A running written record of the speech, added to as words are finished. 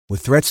With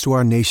threats to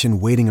our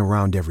nation waiting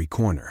around every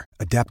corner,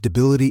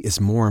 adaptability is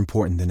more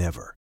important than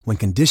ever. When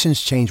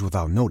conditions change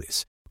without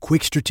notice,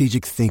 quick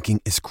strategic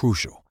thinking is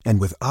crucial.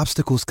 And with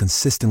obstacles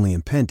consistently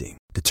impending,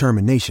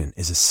 determination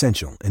is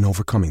essential in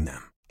overcoming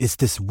them. It's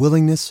this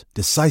willingness,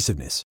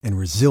 decisiveness, and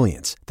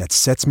resilience that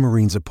sets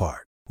Marines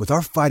apart. With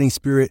our fighting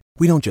spirit,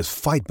 we don't just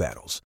fight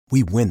battles,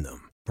 we win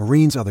them.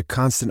 Marines are the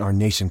constant our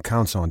nation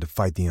counts on to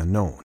fight the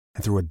unknown.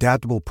 And through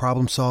adaptable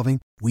problem solving,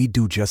 we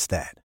do just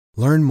that.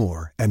 Learn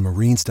more at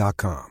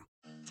marines.com.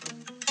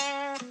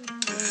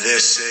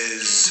 This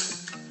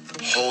is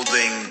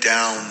Holding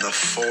Down the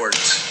Fort.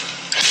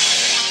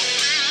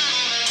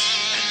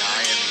 And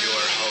I am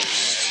your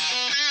host,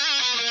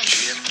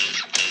 Jim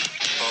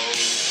O.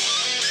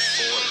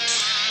 Fort.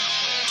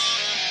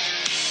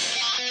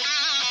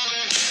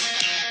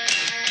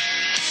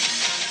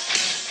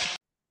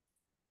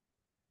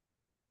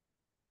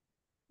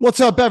 What's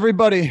up,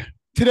 everybody?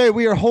 Today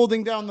we are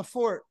holding down the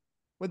fort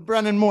with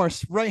Brennan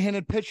Morse,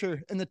 right-handed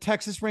pitcher in the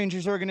Texas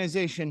Rangers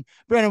organization.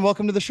 Brennan,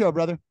 welcome to the show,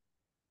 brother.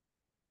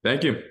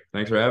 Thank you.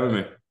 Thanks for having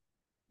me.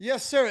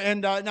 Yes, sir.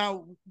 And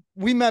now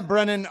we met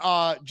Brennan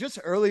just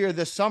earlier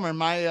this summer.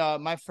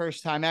 My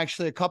first time,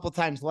 actually a couple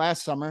times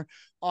last summer,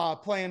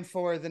 playing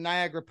for the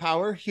Niagara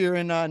Power here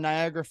in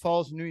Niagara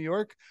Falls, New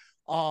York.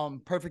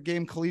 Perfect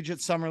Game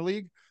Collegiate Summer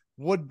League,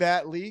 Wood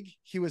Bat League.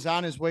 He was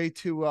on his way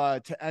to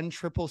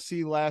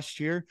NCCC last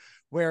year,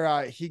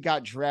 where he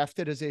got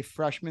drafted as a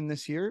freshman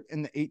this year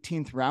in the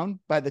 18th round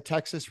by the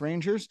Texas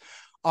Rangers.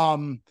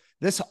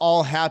 This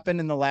all happened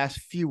in the last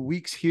few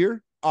weeks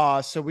here.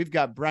 So we've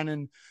got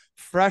Brennan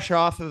fresh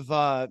off of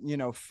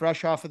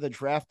the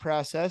draft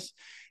process.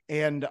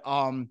 And,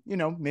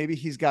 maybe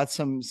he's got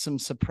some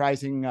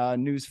surprising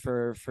news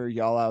for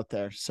y'all out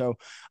there. So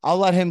I'll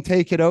let him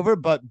take it over,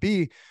 but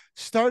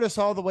start us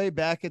all the way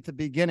back at the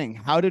beginning.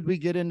 How did we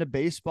get into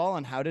baseball,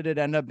 and how did it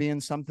end up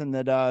being something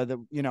that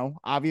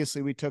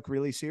obviously we took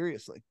really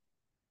seriously?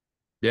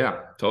 Yeah,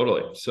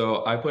 totally.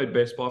 So I played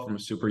baseball from a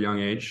super young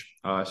age.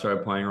 I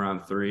started playing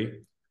around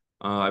 3.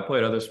 I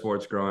played other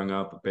sports growing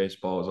up, but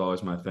baseball was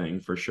always my thing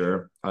for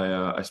sure.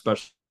 I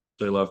especially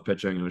love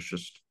pitching.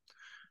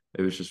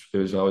 It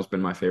was always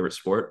been my favorite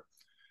sport.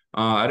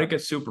 I didn't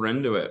get super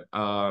into it,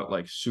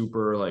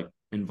 super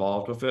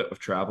involved with it, with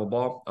travel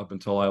ball, up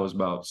until I was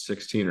about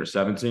 16 or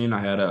 17.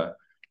 I went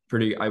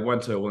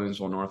to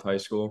Williamsville North High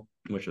School,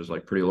 which is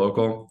pretty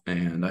local,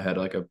 and I had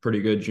a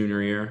pretty good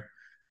junior year,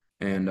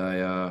 and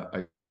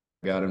I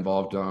got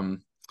involved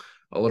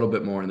a little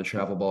bit more in the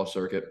travel ball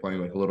circuit,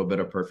 playing a little bit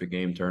of perfect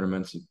game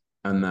tournaments.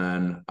 And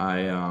then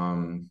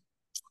I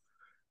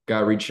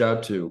got reached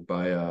out to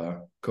by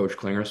Coach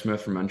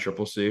Klingersmith from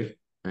NCCC,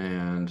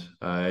 and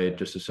I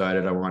just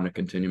decided I wanted to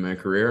continue my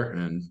career,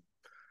 and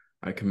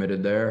I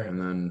committed there. And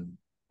then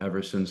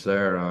ever since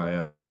there,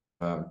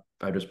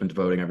 I've just been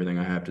devoting everything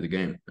I have to the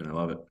game, and I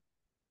love it.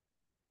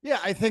 Yeah,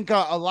 I think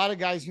a lot of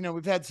guys,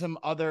 we've had some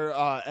other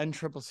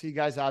NCCC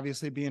guys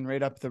obviously being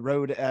right up the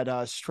road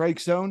at Strike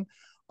Zone,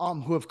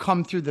 who have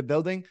come through the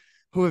building,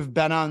 who have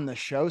been on the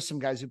show. Some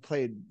guys who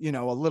played,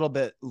 a little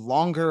bit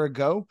longer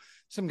ago,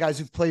 some guys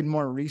who've played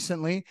more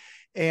recently.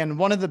 And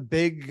one of the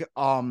big,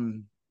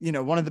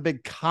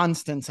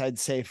 constants, I'd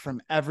say,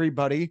 from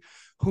everybody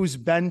who's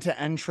been to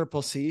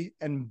NCCC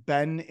and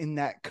been in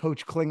that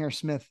Coach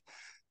Klingersmith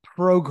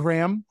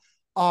program,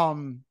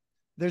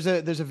 there's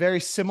a very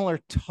similar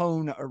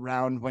tone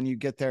around when you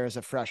get there as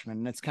a freshman.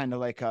 And it's kind of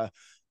like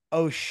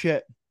oh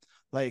shit,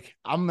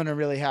 I'm going to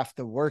really have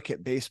to work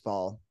at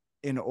baseball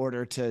in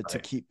order to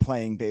keep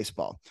playing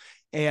baseball.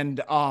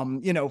 And,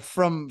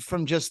 from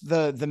just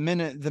the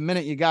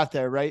minute you got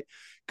there, right,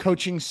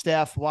 coaching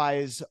staff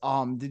wise,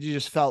 did you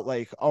just felt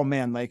oh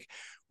man,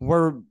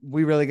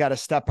 we really got to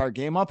step our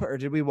game up, or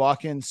did we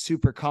walk in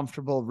super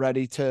comfortable,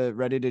 ready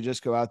to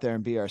just go out there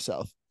and be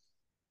ourselves?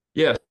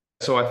 Yeah.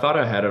 So I thought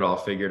I had it all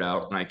figured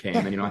out when I came,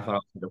 and, I thought I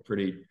was a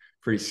pretty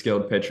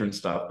skilled pitcher and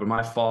stuff, but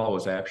my fall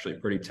was actually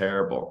pretty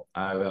terrible.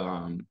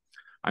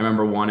 I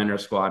remember one inter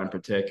squad in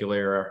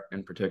particular,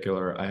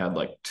 I had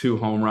 2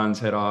 home runs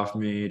hit off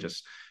me,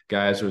 just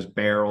guys, there was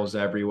barrels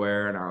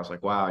everywhere. And I was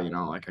like, wow,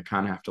 I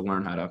kind of have to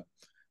learn how to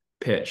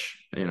pitch,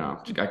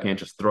 I can't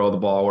just throw the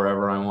ball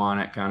wherever I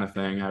want it kind of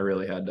thing. I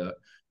really had to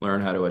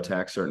learn how to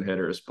attack certain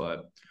hitters,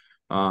 but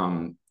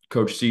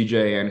Coach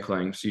CJ and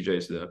Kling,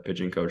 CJ's the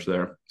pitching coach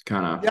there,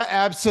 kind of. Yeah,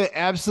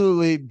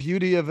 absolutely.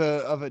 Beauty of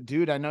a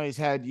dude. I know he's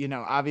had,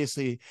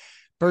 obviously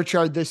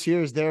Burchard this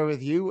year is there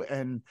with you,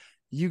 and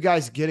you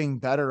guys getting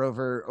better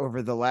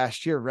over the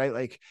last year,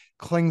 right?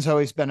 Kling's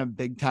always been a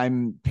big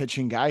time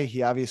pitching guy.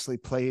 He obviously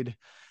played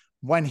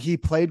when he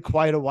played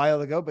quite a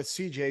while ago, but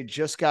CJ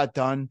just got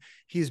done.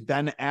 He's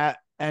been at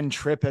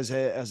N-Trip as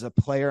a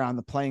player on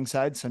the playing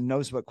side, so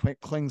knows what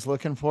Kling's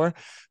looking for,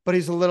 but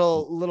he's a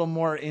little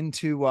more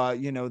into,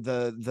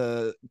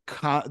 the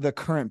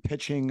current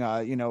pitching,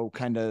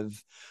 kind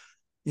of,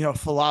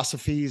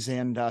 philosophies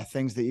and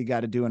things that you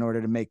got to do in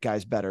order to make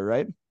guys better.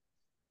 Right.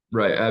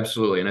 Right,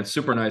 absolutely. And it's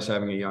super nice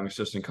having a young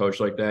assistant coach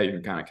like that. You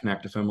can kind of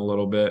connect with him a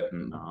little bit,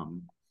 and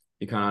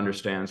he kind of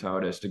understands how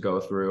it is to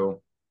go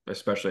through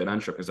especially at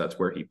Entra, because that's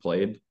where he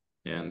played.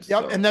 And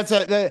Yep, so, and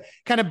that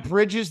kind of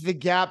bridges the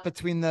gap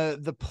between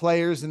the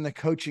players and the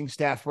coaching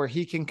staff, where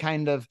he can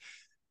kind of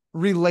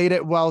relate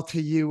it well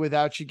to you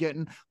without you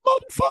getting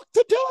motherfucked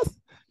to death,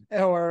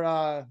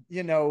 or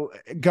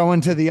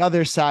going to the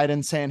other side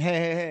and saying,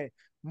 hey,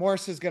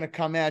 Morse is going to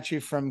come at you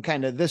from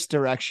kind of this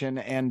direction,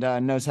 and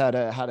knows how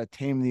to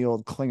tame the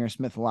old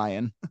Klinger-Smith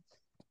lion.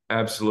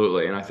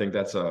 absolutely. And I think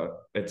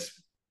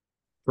it's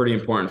pretty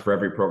important for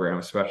every program,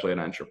 especially at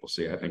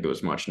NCCC. I think it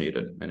was much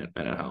needed, and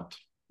it helped.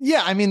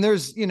 Yeah, I mean,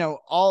 there's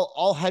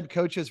all head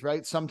coaches,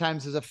 right?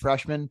 Sometimes as a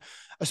freshman,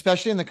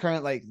 especially in the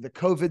current like the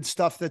COVID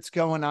stuff that's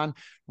going on,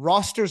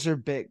 rosters are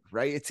big,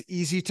 right? It's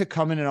easy to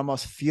come in and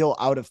almost feel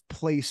out of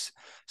place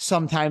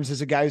sometimes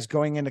as a guy who's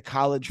going into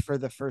college for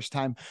the first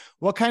time.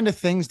 What kind of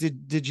things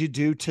did you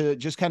do to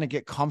just kind of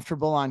get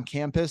comfortable on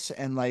campus,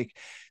 and like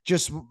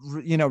just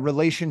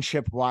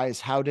relationship wise,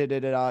 how did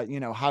it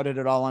how did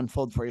it all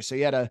unfold for you? So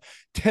you had a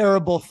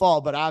terrible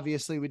fall, but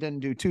obviously we didn't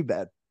do too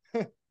bad.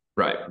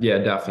 Right. Yeah,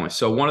 definitely.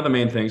 So one of the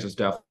main things is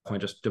definitely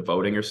just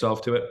devoting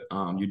yourself to it.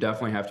 You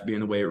definitely have to be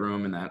in the weight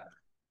room, and that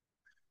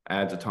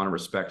adds a ton of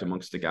respect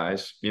amongst the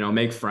guys.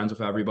 Make friends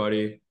with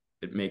everybody.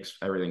 It makes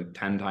everything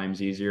 10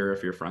 times easier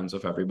if you're friends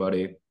with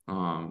everybody.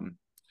 And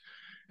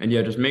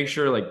yeah, just make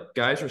sure like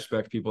guys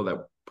respect people that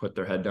put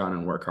their head down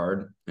and work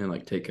hard and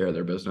like take care of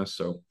their business.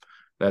 So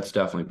that's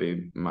definitely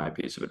be my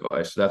piece of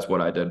advice. That's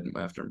what I did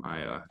after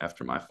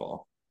my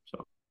fall.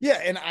 So yeah,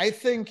 and I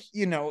think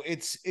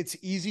it's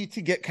easy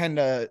to get kind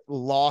of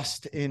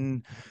lost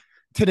in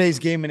today's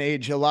game and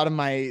age. A lot of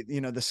my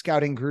the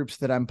scouting groups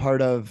that I'm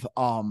part of,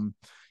 a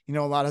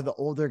lot of the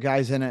older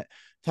guys in it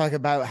talk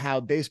about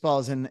how baseball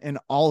is an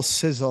all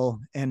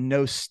sizzle and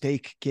no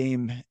steak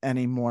game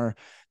anymore,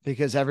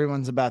 because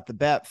everyone's about the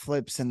bat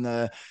flips and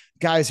the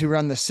guys who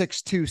run the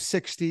 6.2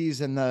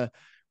 60s and the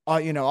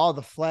all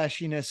the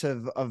flashiness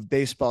of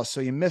baseball. So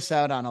you miss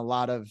out on a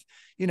lot of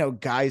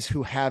guys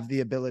who have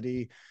the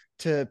ability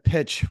to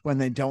pitch when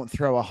they don't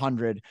throw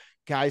 100,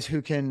 guys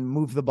who can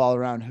move the ball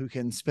around, who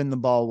can spin the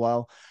ball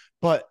well.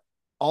 But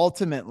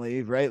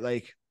ultimately, right,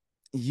 like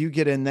you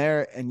get in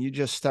there and you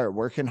just start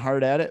working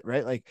hard at it,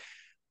 right? Like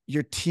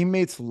your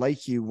teammates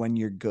like you when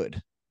you're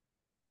good,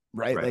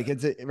 right? right. Like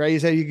it's right. You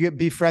say you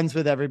be friends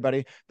with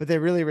everybody, but they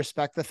really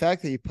respect the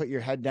fact that you put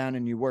your head down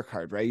and you work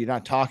hard, right? You're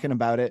not talking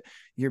about it,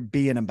 you're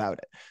being about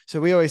it. So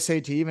we always say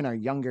to even our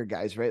younger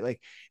guys, right? Like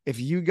if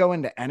you go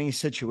into any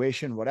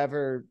situation,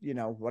 whatever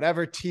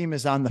team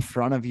is on the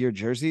front of your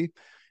jersey,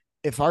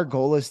 if our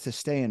goal is to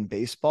stay in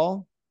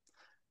baseball,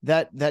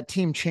 that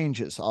team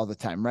changes all the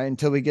time, right?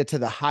 Until we get to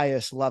the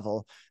highest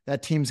level,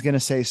 that team's going to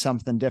say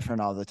something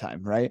different all the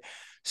time, right?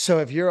 So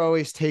if you're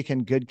always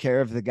taking good care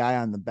of the guy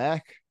on the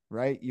back,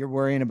 right? You're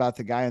worrying about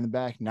the guy in the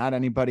back, not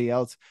anybody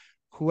else.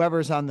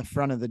 Whoever's on the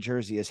front of the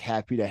jersey is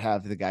happy to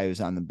have the guy who's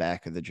on the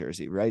back of the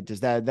jersey, right? Does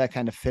that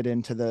kind of fit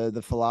into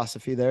the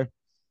philosophy there?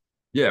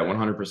 Yeah,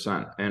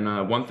 100%.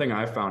 And one thing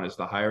I found is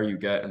the higher you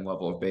get in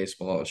level of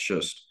baseball, it's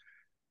just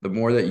the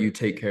more that you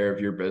take care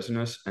of your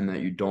business and that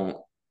you don't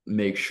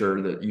make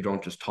sure that you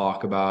don't just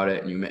talk about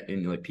it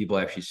and like people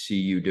actually see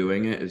you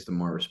doing it, is the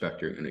more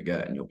respect you're going to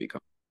get, and you'll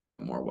become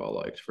more well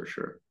liked for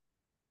sure.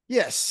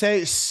 Yeah,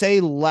 say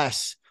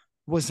less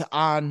was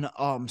on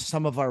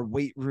some of our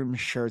weight room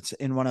shirts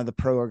in one of the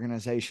pro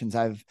organizations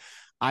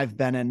I've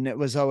been in. It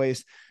was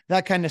always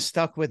that kind of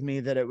stuck with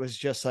me, that it was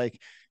just like,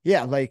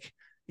 yeah, like,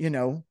 you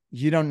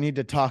don't need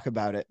to talk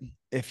about it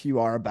if you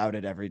are about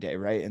it every day,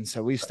 right? And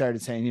so we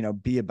started saying,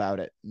 be about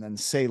it. And then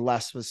say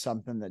less was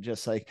something that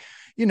just like,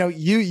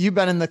 you've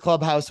been in the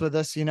clubhouse with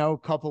us, a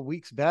couple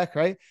weeks back,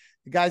 right?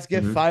 The guys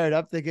get fired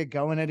up, they get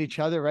going at each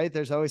other, right?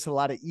 There's always a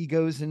lot of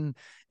egos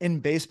in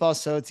baseball,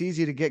 so it's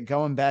easy to get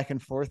going back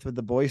and forth with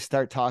the boys,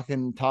 start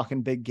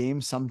talking big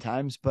games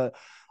sometimes, but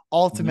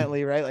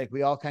ultimately, right, like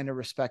we all kind of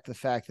respect the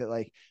fact that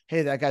like,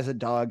 hey, that guy's a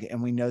dog,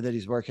 and we know that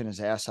he's working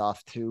his ass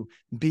off to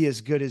be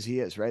as good as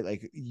he is, right?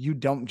 Like you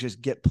don't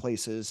just get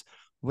places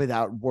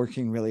without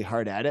working really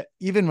hard at it,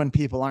 even when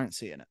people aren't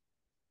seeing it.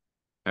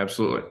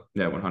 Absolutely.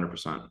 Yeah,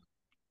 100%.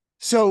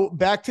 So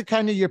back to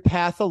kind of your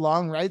path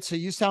along, right? So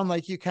you sound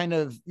like you kind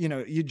of,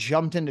 you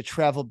jumped into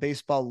travel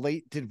baseball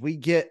late. Did we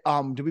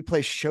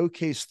play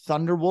Showcase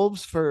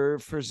Thunderwolves for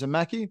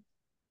Zemecki?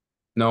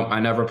 No,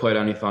 I never played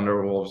any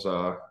Thunderwolves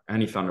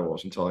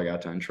until I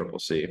got to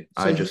NCCC.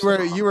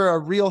 So you were a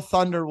real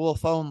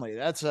Thunderwolf only.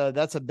 That's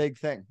a big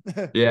thing.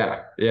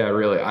 Yeah,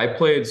 really. I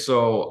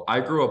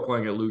grew up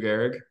playing at Lou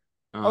Gehrig.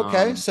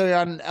 Okay, so you're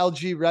on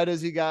LG Red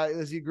as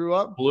you grew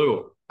up?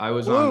 Blue. I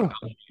was on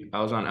Blue.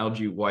 I was on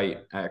LG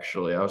White,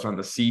 actually. I was on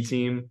the C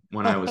team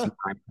when I was 9.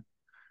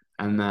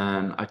 And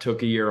then I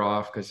took a year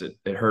off because it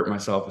hurt my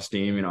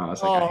self-esteem. I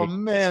was like, I Oh hate.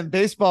 man,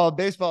 baseball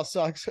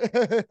sucks.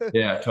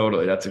 Yeah,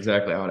 totally. That's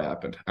exactly how it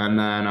happened. And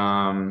then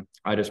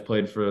I just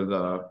played for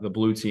the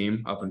blue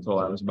team up until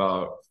I was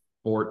about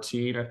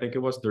 14, I think it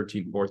was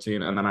 13,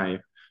 14. And then I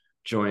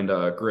joined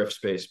Griff's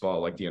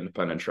Baseball, like the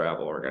independent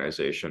travel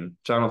organization.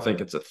 So I don't think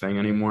it's a thing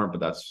anymore,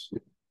 but that's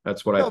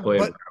That's what I No,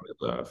 played when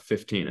but I was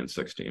 15 and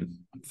 16.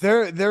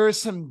 there are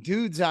some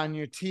dudes on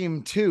your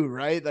team too,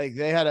 right? Like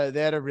they had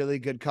a really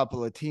good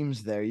couple of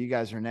teams there. You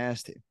guys are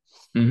nasty.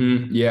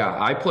 Yeah,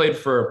 I played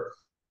for.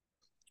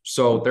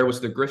 So there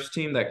was the Griffs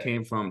team that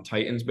came from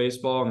Titans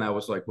baseball, and that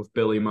was like with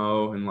Billy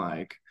Moe and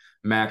like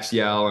Max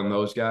Yell and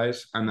those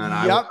guys. And then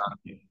Yep.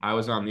 I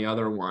was on the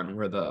other one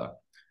where the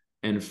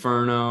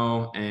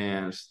Inferno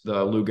and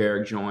the Lou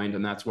Gehrig joined,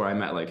 and that's where I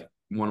met like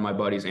one of my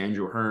buddies,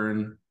 Andrew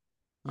Hearn,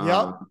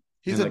 Yep.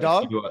 He's and a like a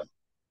dog. few.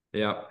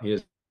 Yeah, he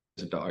is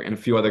a dog, and a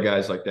few other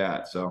guys like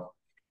that. So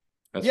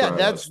that's Yeah,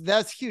 where I was.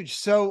 that's huge.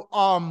 So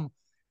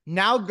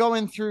now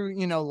going through,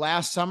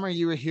 last summer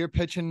you were here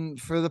pitching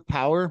for the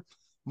Power,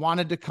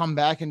 wanted to come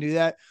back and do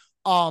that.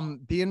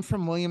 Being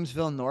from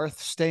Williamsville North,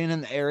 staying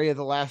in the area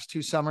the last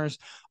 2 summers.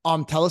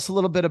 Tell us a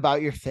little bit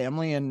about your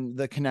family and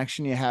the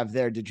connection you have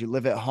there. Did you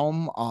live at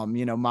home?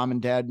 Mom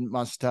and dad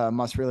must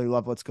really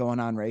love what's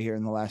going on right here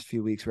in the last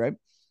few weeks, right?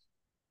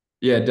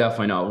 Yeah,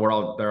 definitely.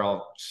 No, they're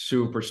all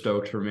super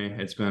stoked for me.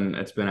 It's been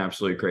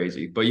absolutely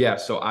crazy. But yeah,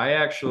 so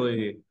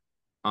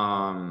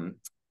um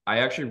I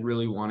actually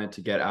really wanted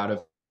to get out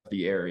of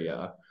the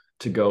area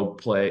to go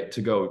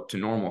to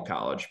normal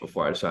college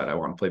before I decided I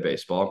want to play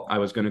baseball. I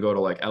was going to go to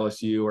like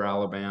LSU or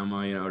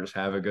Alabama, just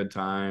have a good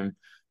time,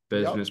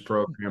 Yep. business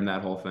program,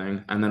 that whole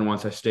thing. And then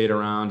once I stayed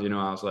around,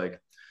 I was like,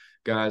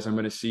 guys, I'm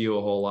going to see you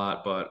a whole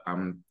lot, but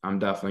I'm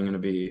definitely going to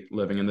be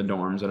living in the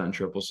dorms at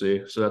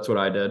NCCC. So that's what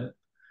I did.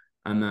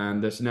 And then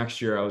this next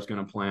year, I was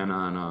going to plan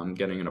on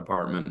getting an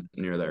apartment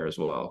near there as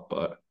well.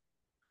 But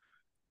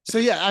So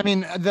yeah, I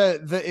mean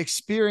the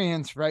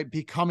experience, right?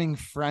 Becoming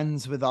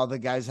friends with all the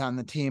guys on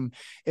the team.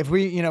 If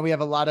we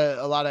have a lot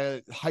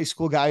of high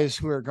school guys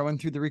who are going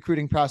through the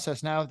recruiting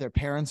process now, their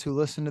parents who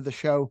listen to the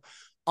show,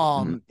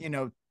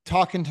 mhm,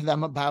 talking to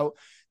them about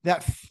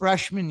that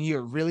freshman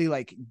year, really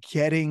like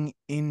getting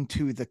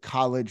into the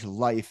college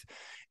life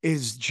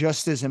is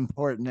just as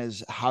important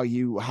as how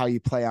you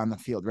play on the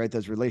field, right?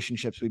 Those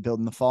relationships we build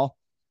in the fall.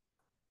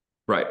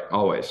 right,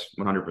 always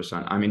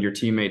 100%. I mean, your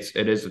teammates,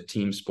 it is a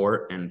team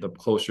sport, and the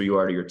closer you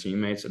are to your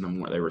teammates and the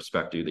more they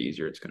respect you, the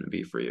easier it's going to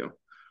be for you.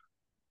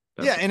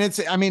 Yeah,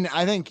 Definitely. and I mean,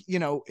 I think,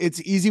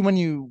 it's easy when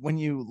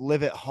you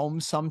live at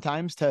home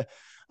sometimes to,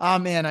 oh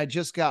man, I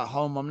just got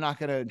home. I'm not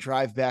gonna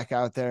drive back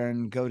out there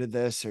and go to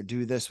this or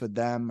do this with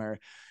them, or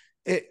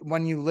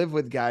when you live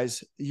with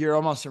guys, you're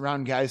almost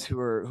around guys who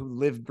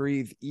live,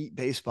 breathe, eat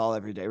baseball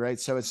every day, right?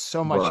 So it's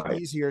so much Right.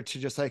 easier to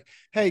just like,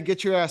 hey,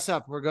 get your ass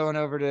up. We're going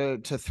over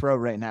to throw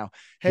right now.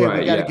 Hey, we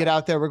Right. got to Yeah. get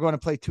out there. We're going to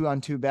play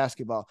 2-on-2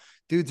 basketball.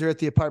 Dudes are at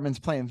the apartments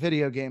playing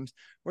video games.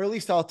 We're at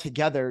least all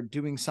together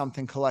doing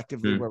something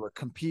collectively Mm. where we're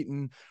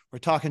competing, we're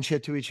talking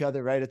shit to each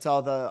other, right? It's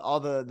all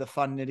the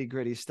fun nitty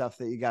gritty stuff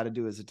that you got to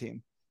do as a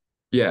team.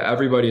 Yeah,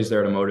 everybody's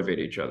there to motivate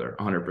each other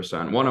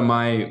 100%. One of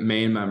my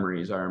main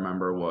memories I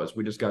remember was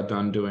we just got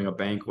done doing a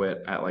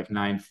banquet at like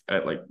 9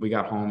 at like we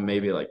got home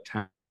maybe like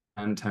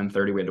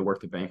 10:30. We had to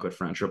work the banquet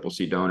for Triple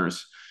C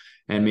donors.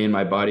 And me and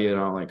my buddy,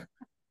 like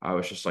I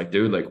was just like,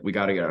 dude, like we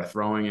got to get our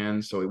throwing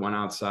in. So we went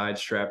outside,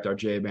 strapped our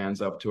J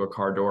bands up to a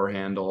car door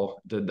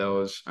handle, did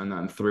those, and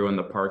then threw in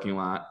the parking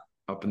lot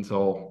up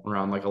until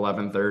around like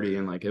 11:30.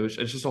 And like it's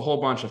just a whole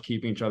bunch of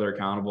keeping each other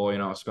accountable,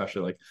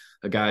 especially like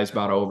the guy's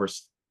about to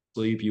oversleep,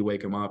 you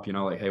wake him up,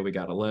 like, hey, we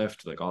got a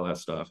lift, like all that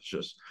stuff. It's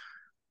just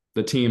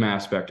the team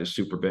aspect is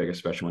super big,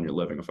 especially when you're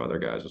living with other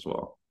guys as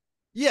well.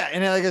 Yeah,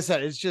 and like I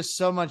said, it's just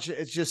so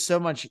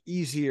much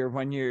easier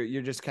when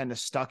you're just kind of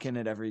stuck in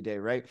it every day,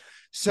 right?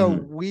 So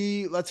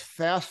Mm-hmm. let's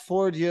fast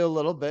forward you a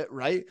little bit,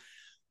 right?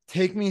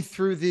 Take me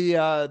through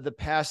the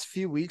past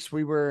few weeks.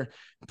 We were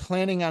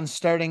planning on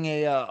starting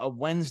a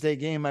Wednesday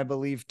game, I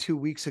believe, 2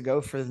 weeks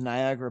ago for the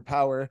Niagara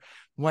Power.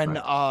 When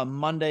Right.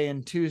 Monday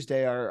and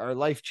Tuesday, our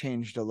life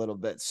changed a little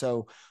bit.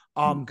 So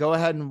Mm-hmm. go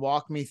ahead and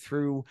walk me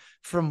through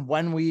from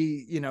when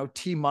we,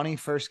 T Money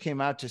first came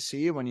out to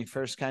see you, when you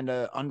first kind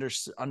of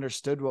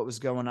understood what was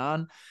going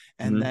on,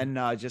 and Mm-hmm.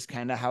 then just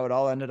kind of how it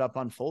all ended up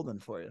unfolding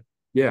for you.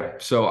 Yeah,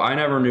 so I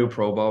never knew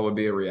pro ball would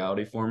be a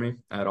reality for me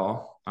at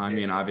all. I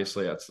mean,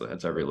 obviously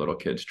that's every little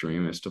kid's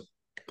dream is to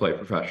play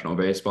professional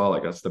baseball.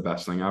 Like that's the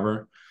best thing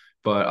ever.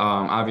 But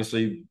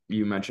obviously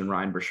you mentioned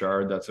Ryan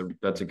Burchard.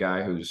 That's a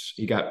guy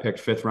he got picked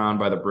fifth round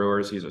by the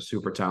Brewers. He's a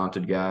super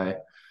talented guy.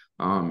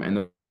 And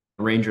the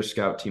Ranger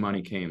scout T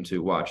Money came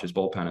to watch his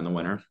bullpen in the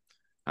winter.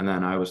 And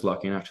then I was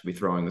lucky enough to be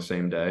throwing the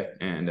same day.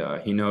 And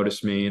he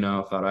noticed me,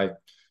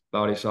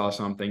 thought he saw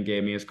something,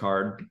 gave me his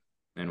card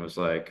and was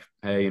like,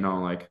 hey,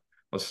 like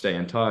let's stay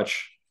in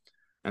touch.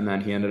 And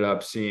then he ended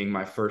up seeing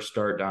my first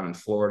start down in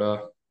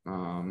Florida.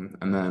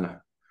 And then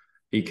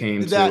he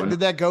came Did to that an did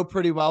that go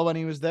pretty well when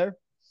he was there?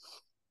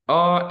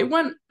 I think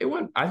it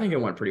went I think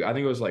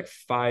it was like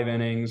 5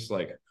 innings,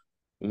 like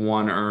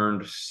one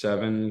earned,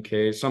 7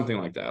 Ks, something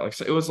like that. Like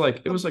so it was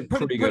like Pretty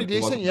pretty pretty good.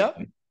 decent, yeah.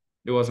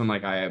 It wasn't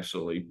like I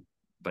absolutely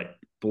like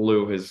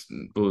blew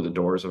the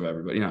doors of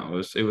everybody.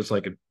 It was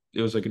like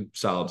a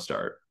solid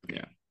start.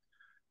 Yeah.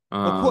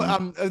 Well, cool.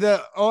 Um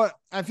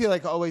I feel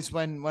like always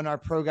when our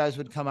pro guys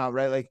would come out,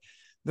 right? Like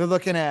they're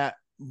looking at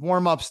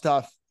warm up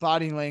stuff,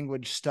 body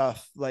language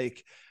stuff,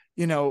 like,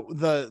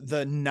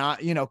 the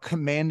not,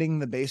 commanding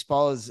the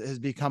baseball has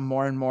become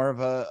more and more of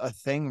a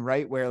thing,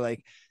 right? Where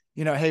like,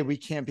 hey, we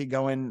can't be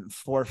going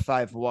 4 or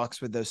 5 walks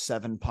with those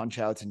 7 punch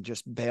outs and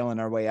just bailing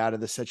our way out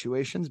of the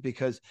situations,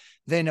 because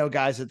they know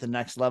guys at the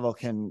next level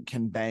can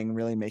bang,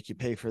 really make you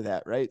pay for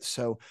that. Right.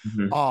 So,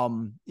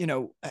 Mhm.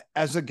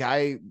 as a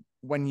guy,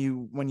 when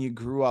you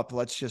grew up,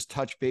 let's just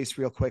touch base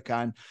real quick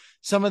on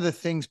some of the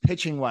things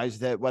pitching wise,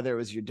 that whether it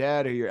was your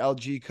dad or your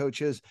LG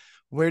coaches,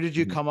 where did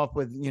you Mhm. come up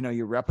with,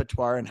 your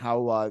repertoire and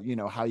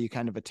how you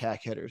kind of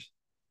attack hitters?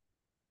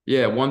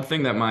 Yeah, one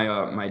thing that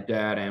my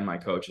dad and my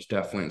coaches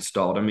definitely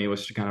installed in me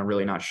was to kind of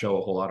really not show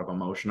a whole lot of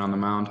emotion on the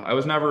mound. I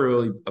was never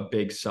really a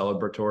big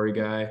celebratory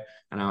guy,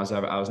 and I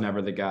was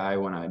never the guy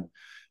when I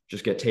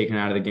just get taken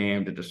out of the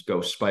game to just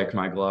go spike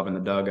my glove in the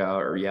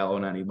dugout or yell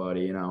at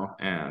anybody,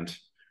 And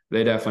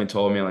they definitely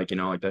told me like,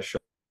 like that shows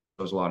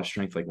a lot of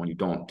strength, like when you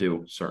don't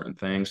do certain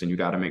things, and you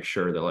got to make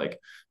sure that like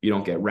you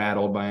don't get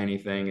rattled by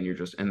anything, and you're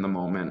just in the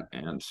moment,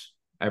 and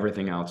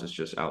everything else is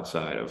just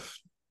outside of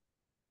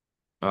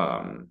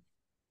um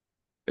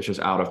it's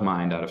just out of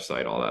mind, out of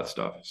sight, all that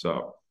stuff.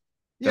 So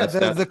Yeah, that's the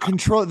that's the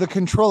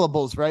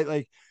controllables, right?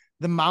 Like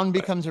the mound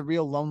right. becomes a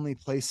real lonely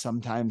place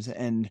sometimes,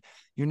 and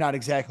you're not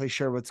exactly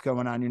sure what's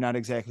going on. You're not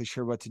exactly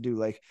sure what to do.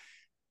 Like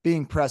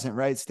being present,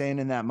 right? Staying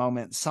in that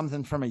moment,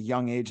 something from a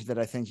young age that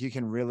I think you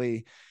can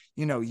really,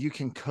 you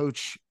can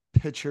coach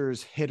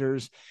pitchers,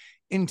 hitters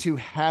into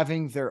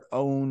having their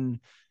own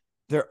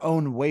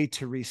way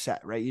to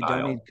reset, right? You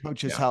don't need Style.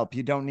 coach's Yeah. help.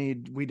 We don't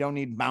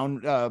need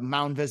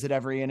mound visit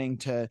every inning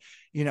to,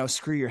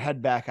 screw your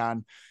head back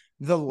on.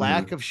 The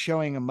lack Hmm. of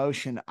showing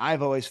emotion,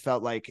 I've always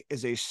felt like,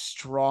 is a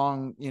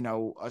strong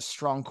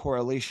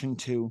correlation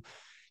to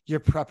your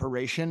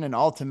preparation, and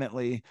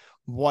ultimately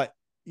what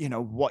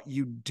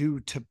you do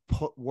to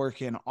put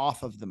work in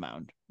off of the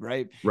mound,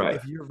 right? Right.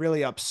 If you're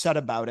really upset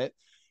about it,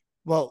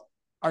 well,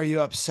 are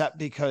you upset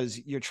because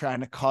you're trying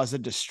to cause a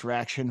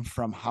distraction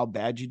from how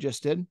bad you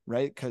just did,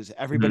 right? Because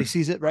everybody Hmm.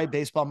 sees it, right?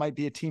 Baseball might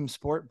be a team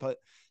sport, but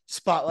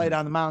spotlight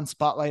on the mound,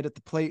 spotlight at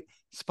the plate,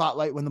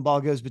 spotlight when the ball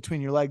goes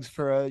between your legs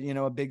for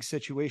a big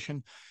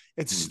situation.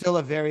 It's Hmm. still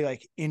a very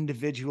like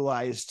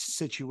individualized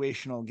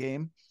situational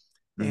game.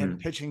 And Hmm.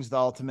 pitching's the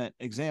ultimate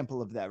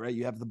example of that, right?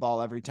 You have the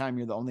ball every time.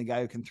 You're the only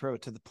guy who can throw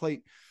it to the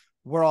plate.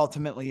 We're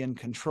ultimately in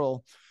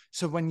control.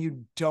 So when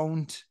you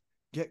don't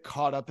get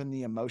caught up in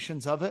the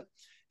emotions of it,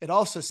 it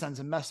also sends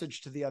a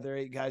message to the other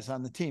 8 guys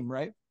on the team,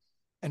 right?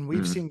 And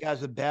we've Hmm. seen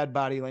guys with bad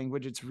body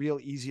language. It's real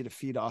easy to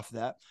feed off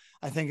that.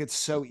 I think it's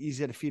so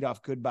easy to feed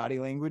off good body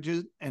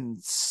languages,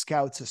 and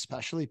scouts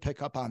especially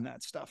pick up on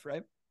that stuff,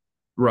 right?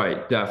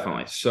 Right,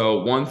 definitely.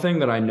 So one thing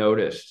that I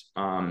noticed,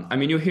 I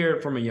mean, you hear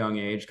it from a young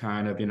age,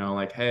 kind of,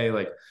 like, hey,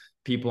 like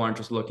people aren't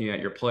just looking at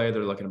your play,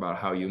 they're looking about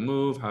how you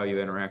move, how you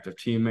interact with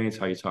teammates,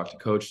 how you talk to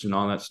coaches and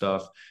all that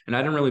stuff. And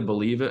I didn't really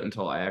believe it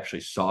until I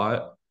actually saw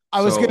it.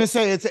 I was gonna So,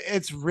 say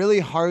it's really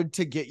hard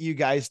to get you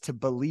guys to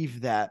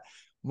believe that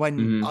when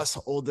mhm, us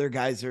older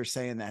guys are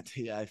saying that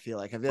to you. I feel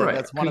like right.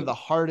 that's one of the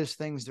hardest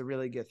things to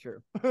really get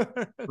through.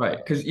 Right.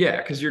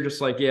 Because you're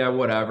just like, yeah,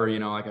 whatever,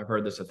 like I've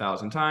heard this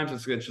 1,000 times.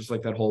 It's just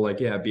like that whole like,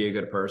 yeah, be a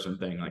good person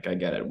thing. Like I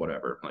get it,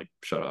 whatever. Like,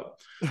 shut up.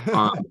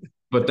 Um,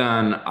 but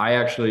then I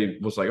actually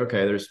was like,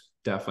 okay, there's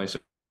definitely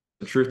some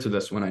truth to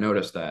this when I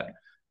noticed that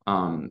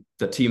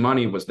the T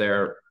Money was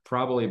there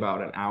probably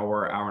about an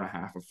hour, hour and a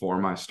half before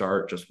my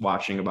start, just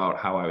watching about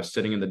how I was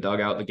sitting in the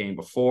dugout the game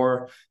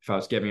before, if I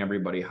was giving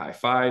everybody high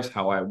fives,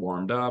 how I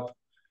warmed up,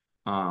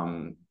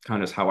 kind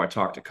of how I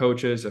talk to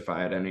coaches, if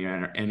I had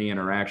any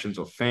interactions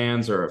with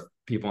fans or if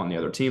people on the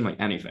other team,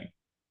 like anything.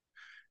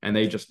 And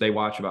they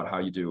watch about how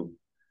you do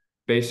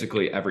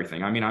basically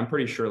everything. I mean, I'm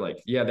pretty sure like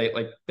yeah,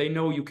 they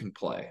know you can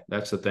play.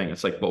 That's the thing.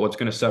 It's like, but what's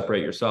going to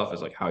separate yourself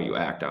is like how you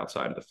act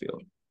outside of the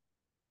field.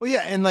 Well,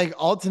 yeah, and like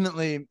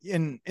ultimately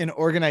in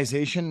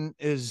organization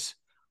is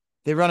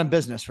they run a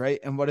business, right?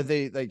 And what are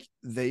they like?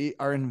 They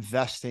are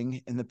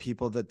investing in the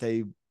people that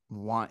they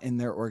want in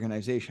their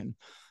organization. Right.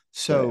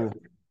 So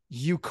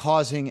you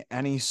causing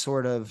any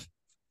sort of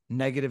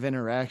negative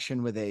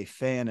interaction with a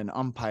fan, an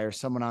umpire,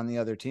 someone on the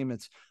other team,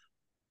 it's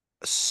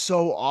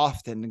so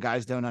often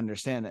guys don't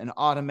understand an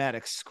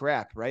automatic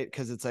scrap, right?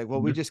 Because it's like,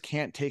 well, we Mhm. just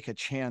can't take a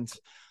chance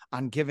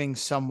on giving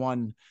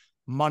someone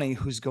money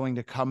who's going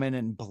to come in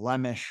and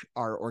blemish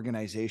our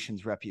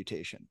organization's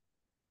reputation,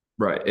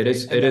 Right. It right?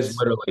 is And it is that's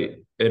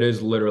literally it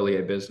is literally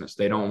a business.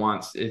 They don't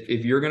want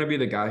if you're going to be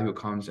the guy who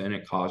comes in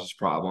and causes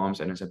problems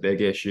and it's a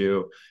big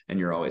issue and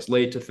you're always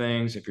late to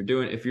things, if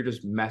you're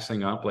just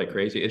messing up like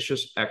crazy, it's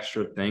just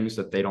extra things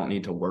that they don't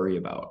need to worry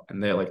about.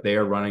 And they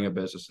are running a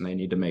business and they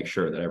need to make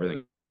sure that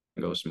everything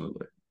goes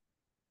smoothly.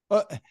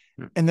 uh,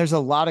 Yeah. and there's a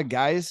lot of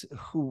guys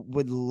who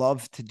would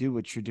love to do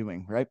what you're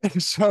doing, right?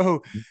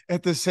 So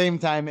at the same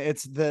time,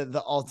 it's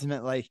the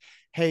ultimate like,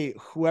 hey,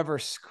 whoever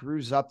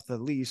screws up the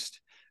least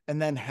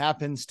and then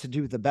happens to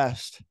do the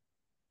best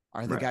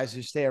are the Right. guys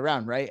who stay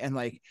around, right? And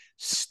like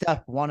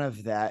step one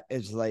of that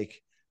is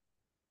like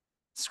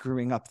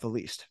screwing up the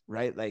least,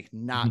 right? Like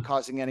not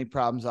causing any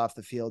problems off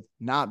the field,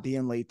 not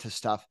being late to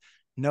stuff,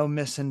 no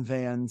missing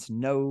vans,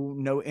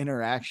 no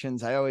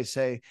interactions. I always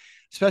say,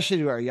 especially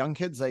to our young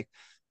kids, like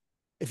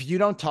if you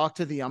don't talk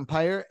to the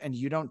umpire and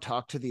you don't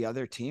talk to the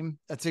other team,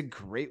 that's a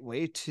great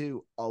way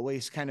to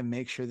always kind of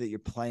make sure that you're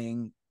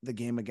playing the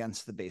game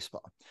against the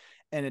baseball.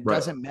 And it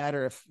doesn't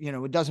matter if,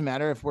 it doesn't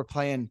matter if we're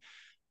playing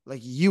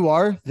like you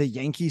are the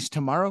Yankees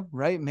tomorrow,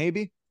 right?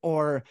 Maybe,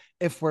 or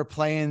if we're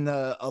playing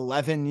the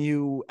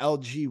 11U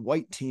LG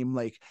white team,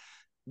 like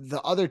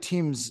the other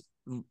team's,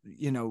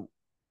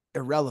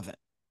 irrelevant.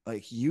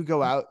 Like you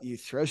go out, you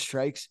throw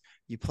strikes,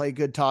 you play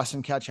good toss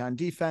and catch on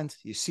defense,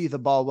 you see the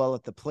ball well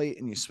at the plate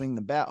and you swing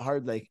the bat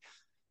hard. Like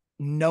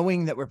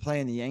knowing that we're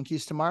playing the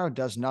Yankees tomorrow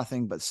does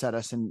nothing but set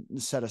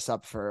us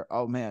up for,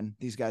 oh man,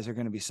 these guys are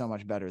going to be so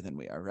much better than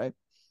we are. Right.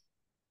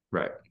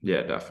 Right.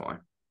 Yeah, definitely.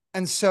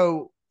 And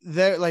so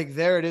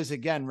there it is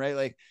again, right?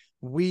 Like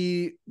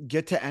we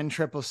get to end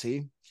Triple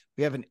C.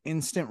 We have an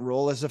instant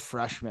role as a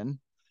freshman.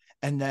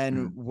 And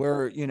then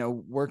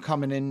we're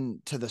coming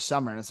into the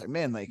summer and it's like,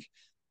 man, like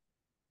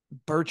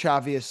Birch,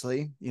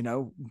 obviously,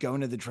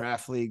 going to the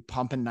draft league,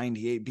 pumping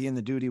 98, being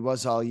the dude he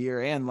was all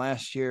year and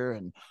last year.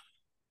 And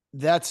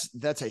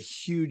that's a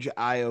huge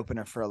eye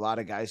opener for a lot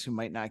of guys who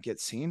might not get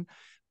seen,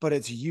 but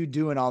it's you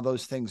doing all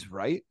those things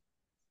right.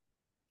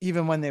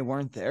 Even when they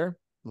weren't there,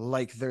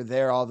 like they're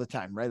there all the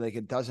time, right? Like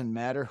it doesn't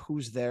matter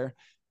who's there.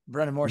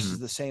 Brennan Morse is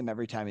the same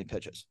every time he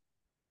pitches.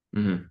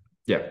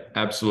 Yeah,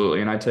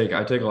 absolutely. And I take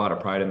a lot of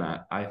pride in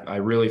that. I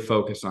really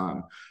focus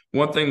on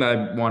one thing that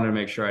I wanted to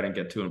make sure I didn't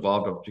get too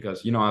involved with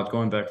because, I was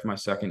going back for my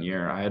second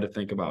year. I had to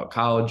think about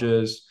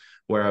colleges,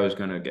 where I was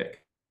going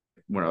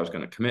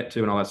to commit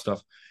to and all that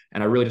stuff.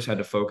 And I really just had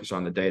to focus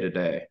on the day to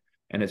day.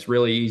 And it's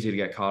really easy to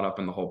get caught up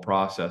in the whole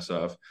process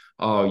of,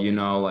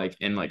 like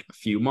in like a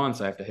few months,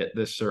 I have to hit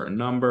this certain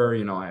number,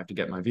 I have to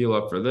get my velo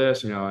up for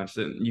this,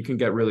 you can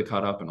get really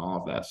caught up in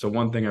all of that. So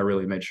one thing I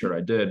really made sure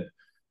I did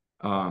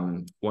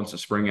once the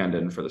spring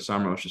ended and for the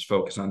summer was just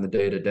focus on the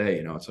day to day.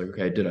 It's like,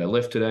 okay, did I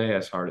lift today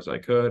as hard as I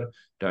could?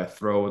 Did I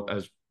throw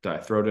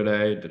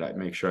today? Did I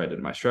make sure I did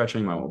my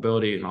stretching, my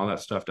mobility and all that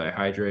stuff? Did I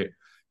hydrate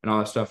and all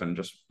that stuff? And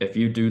just, if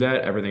you do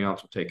that, everything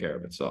else will take care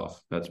of itself.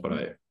 That's what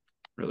I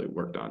really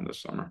worked on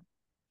this summer.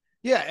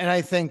 Yeah. And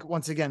I think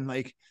once again,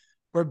 like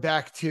we're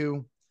back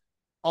to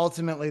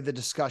ultimately the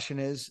discussion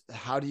is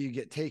how do you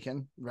get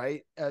taken,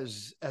 right?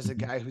 As a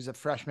guy who's a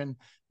freshman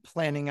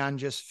planning on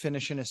just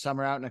finishing a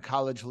summer out in a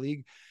college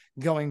league,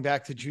 going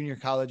back to junior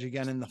college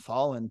again in the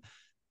fall and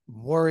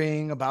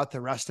worrying about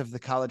the rest of the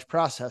college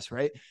process,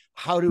 right?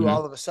 How do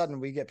all of a sudden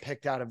we get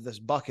picked out of this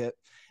bucket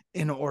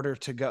in order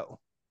to go,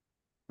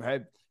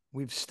 right?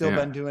 We've still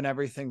been doing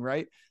everything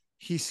right.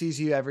 He sees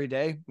you every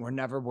day. We're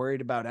never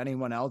worried about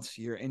anyone else.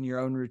 You're in your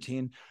own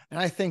routine. And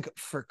I think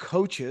for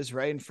coaches,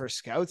 right, and for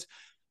scouts,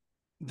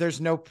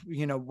 there's no,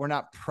 we're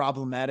not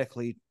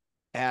problematically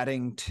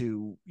adding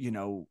to,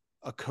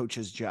 a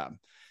coach's job.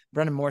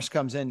 Brennan Morse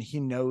comes in, he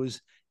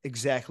knows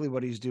exactly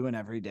what he's doing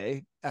every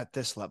day at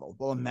this level.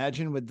 Well,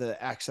 imagine with the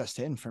access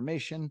to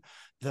information,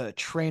 the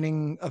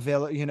training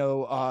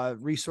available,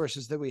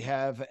 resources that we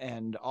have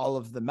and all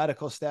of the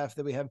medical staff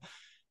that we have,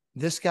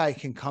 this guy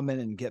can come in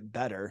and get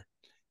better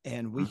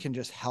and we can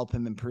just help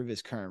him improve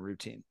his current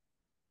routine,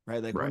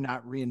 right? Like we're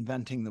not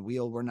reinventing the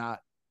wheel. We're not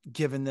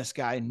giving this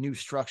guy new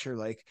structure.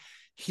 Like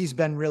he's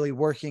been really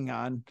working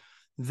on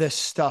this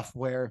stuff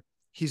where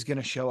he's going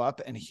to show up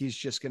and he's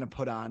just going to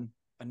put on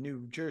a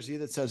new jersey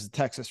that says the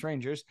Texas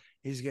Rangers.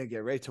 He's going to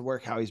get right to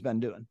work how he's been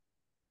doing.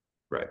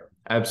 Right.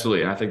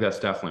 Absolutely. And I think that's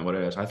definitely what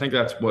it is. I think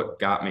that's what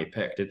got me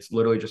picked. It's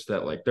literally just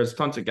that, like, there's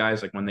tons of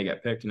guys, like when they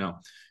get picked, you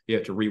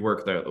have to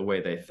rework the way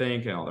they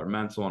think and all their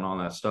mental and all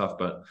that stuff.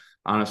 But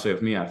honestly,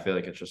 with me, I feel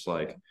like it's just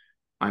like,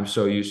 I'm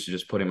so used to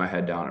just putting my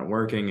head down and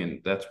working.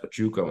 And that's what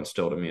JUCO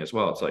instilled in me as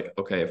well. It's like,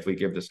 okay, if we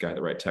give this guy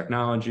the right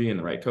technology and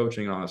the right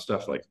coaching and all that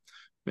stuff, like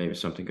maybe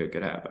something good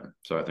could happen.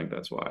 So I think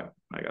that's why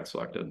I got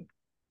selected.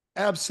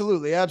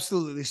 Absolutely.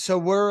 Absolutely. So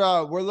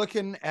we're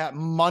looking at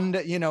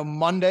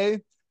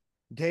Monday,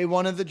 day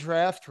one of the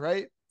draft,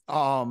 right?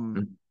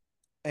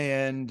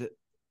 And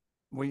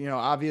we,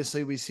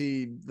 obviously we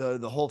see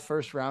the whole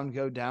first round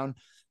go down.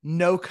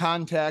 No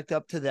contact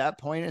up to that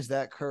point. Is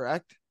that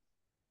correct?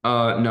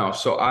 No.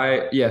 So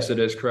yes, it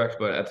is correct.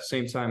 But at the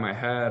same time, I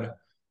had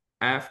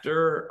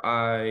after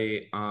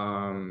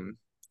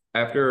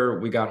after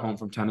we got home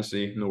from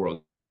Tennessee in the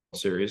World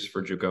Series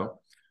for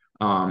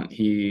JUCO,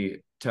 he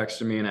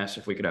texted me and asked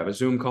if we could have a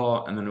Zoom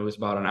call, and then it was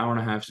about an hour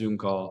and a half Zoom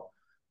call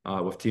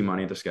with T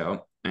Money, the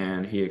scout,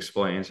 and he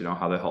explains,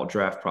 how the whole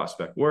draft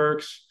prospect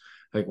works,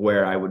 like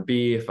where I would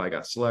be if I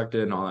got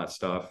selected and all that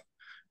stuff.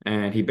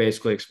 And he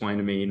basically explained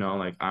to me,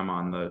 like I'm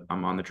on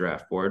the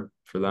draft board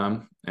for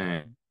them,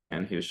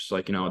 and he was just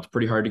like, it's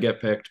pretty hard to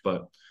get picked,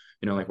 but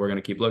like we're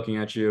gonna keep looking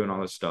at you and all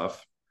this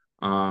stuff.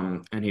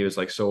 And he was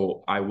like,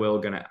 so I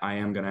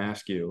am gonna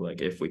ask you,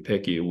 like, if we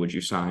pick you, would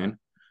you sign?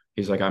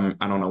 He's like, I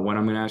don't know when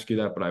I'm gonna ask you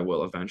that, but I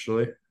will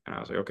eventually. And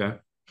I was like, okay.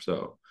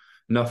 So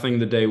nothing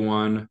the day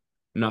one,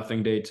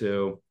 nothing day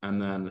two,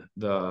 and then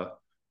the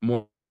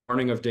morning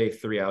morning of day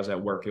 3, I was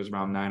at work. It was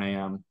around 9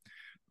 a.m.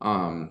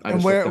 I And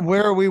just looked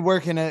where are we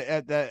working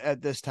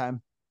at this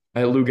time?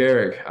 at Lou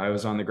Gehrig. I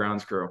was on the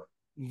grounds crew.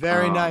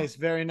 Very Um, nice,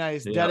 very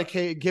nice. yeah,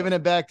 Dedicate, giving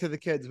it back to the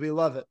kids. We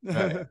love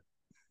right. it.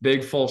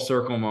 Big full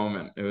circle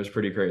moment. It was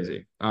pretty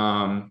crazy.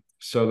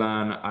 So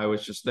then I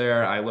was just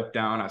there. I looked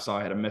down. I saw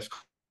I had a missed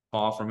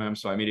call from him.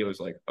 So I immediately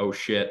was like, oh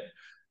shit.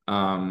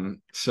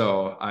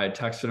 So I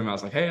texted him. I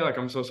was like, hey, like,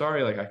 I'm so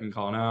sorry. Like, I can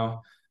call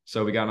now.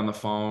 So we got on the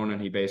phone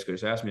and he basically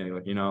just asked me,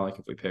 like, like,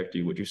 if we picked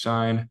you, would you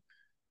sign?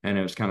 And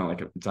it was kind of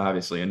like, it's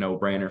obviously a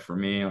no-brainer for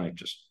me. Like,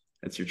 just,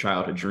 it's your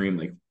childhood dream.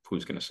 Like,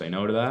 who's going to say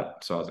no to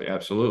that? So I was like,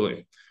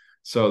 absolutely.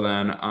 So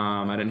then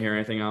I didn't hear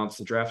anything else.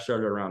 The draft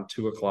started around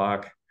 2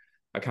 o'clock.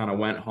 I kind of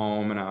went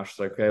home and I was just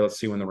like, okay, let's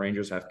see when the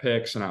Rangers have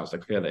picks. And I was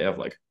like, okay, they have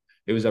like,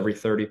 it was every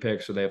 30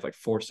 picks. So they have like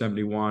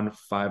 471,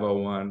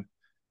 501,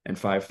 and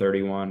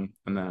 531,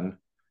 and then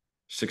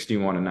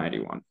 61 and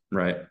 91.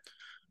 Right.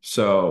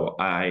 So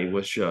I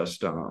was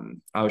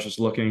just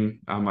looking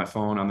on my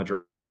phone on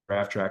the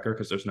draft tracker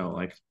because there's no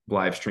like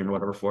live stream or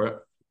whatever for it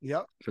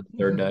Yep. for the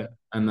third day.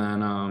 And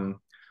then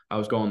I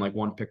was going like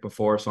one pick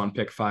before. So on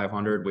pick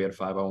 500, we had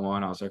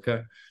 501. I was like,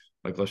 okay,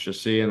 like, let's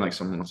just see. And like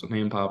someone's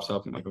name pops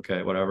up. I'm like,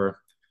 okay, whatever.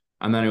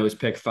 And then it was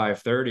pick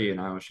 530.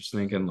 And I was just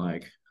thinking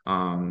like,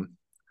 I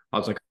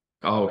was like,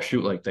 oh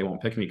shoot, like they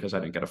won't pick me because I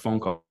didn't get a phone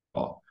call.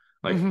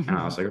 Like, and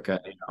I was like, okay,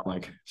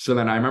 like, so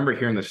then I remember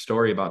hearing this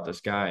story about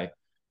this guy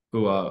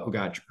who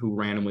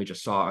randomly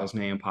just saw his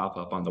name pop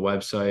up on the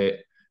website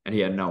and he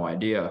had no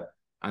idea.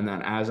 And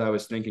then as I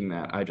was thinking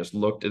that, I just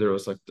looked, there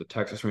was like the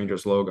Texas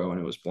Rangers logo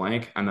and it was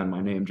blank. And then my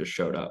name just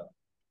showed up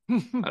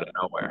out of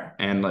nowhere.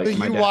 And So like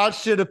my you dad,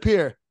 watched it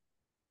appear.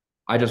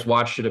 I just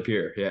watched it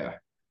appear. Yeah.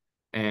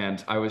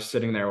 And I was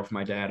sitting there with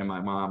my dad and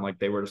my mom, like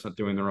they were just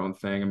doing their own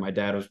thing. And my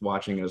dad was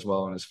watching it as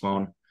well on his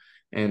phone.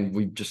 And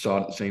we just saw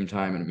it at the same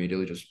time and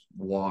immediately just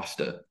lost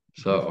it.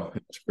 So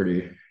it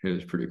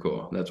was pretty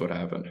cool. That's what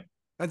happened.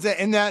 That's it.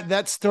 And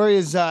that story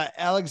is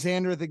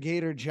Alexander the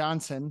Gator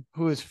Johnson,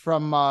 who is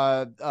from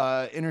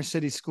inner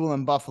city school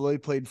in Buffalo. He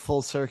played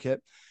full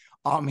circuit.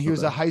 He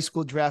was a high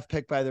school draft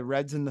pick by the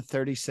Reds in the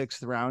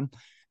 36th round.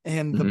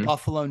 And the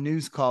Buffalo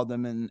News called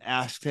him and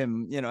asked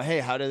him,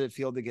 hey, how did it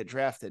feel to get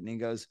drafted? And he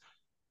goes,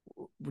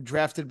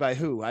 drafted by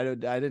who? I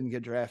didn't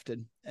get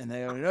drafted. And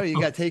they go, no,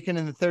 you got taken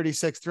in the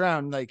 36th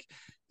round. Like,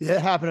 it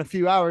happened a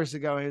few hours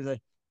ago. And he was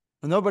like,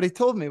 well, nobody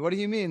told me. What do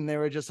you mean? They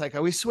were just like,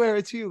 oh, we swear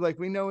it's you. Like,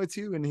 we know it's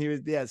you. And he was,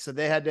 yeah. So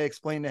they had to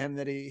explain to him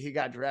that he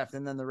got drafted.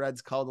 And then the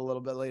Reds called a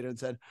little bit later and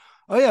said,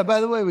 oh yeah,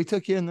 by the way, we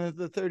took you in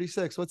the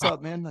 36. What's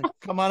up, man? Like,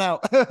 come on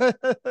out.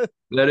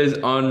 That is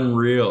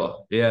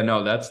unreal. Yeah,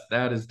 no,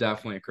 that is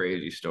definitely a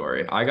crazy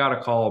story. I got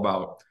a call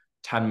about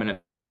 10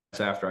 minutes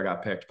after I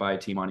got picked by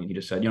T Money. He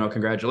just said,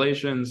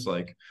 congratulations.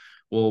 Like,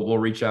 we'll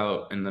reach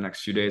out in the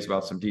next few days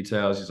about some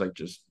details. He's like,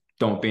 just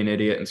don't be an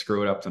idiot and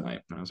screw it up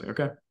tonight. And I was like,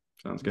 okay,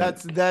 sounds good.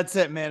 That's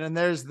it, man. And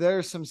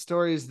there's some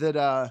stories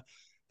that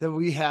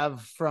we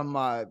have from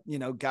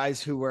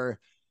guys who were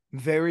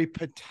very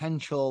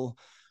potential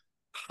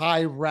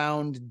high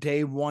round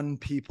day one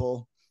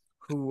people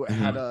who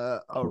had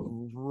a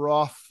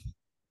rough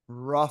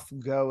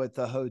go at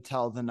the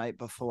hotel the night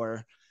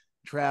before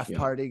draft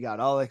party, got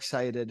all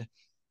excited.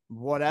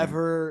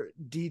 Whatever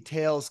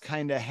details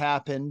kind of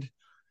happened,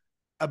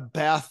 a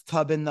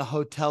bathtub in the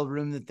hotel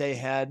room that they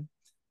had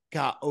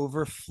got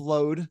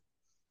overflowed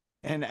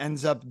and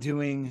ends up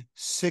doing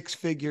 6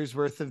 figures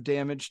worth of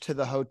damage to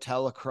the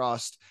hotel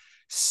across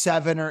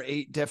 7 or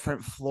 8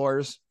 different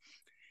floors.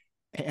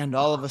 And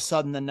all of a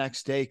sudden the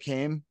next day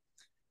came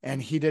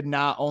and he did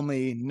not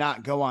only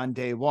not go on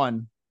day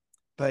one,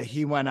 but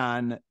he went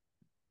on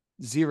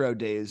 0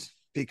 days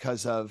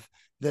because of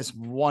this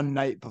one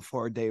night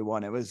before day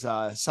one. It was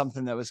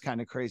something that was kind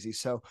of crazy.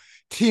 So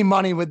T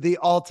Money with the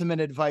ultimate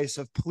advice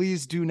of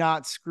please do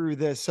not screw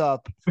this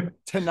up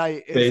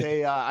tonight is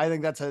I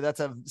think that's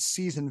a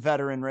seasoned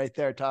veteran right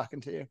there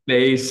talking to you.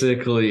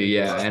 Basically,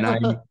 yeah.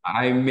 And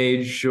I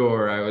made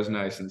sure I was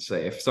nice and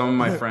safe. Some of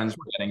my friends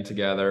were getting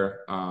together,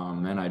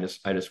 and I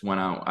just went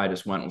out. I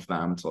just went with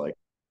them to like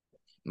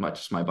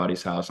my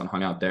buddy's house and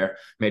hung out there.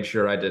 Made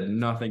sure I did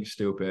nothing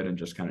stupid and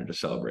just kind of just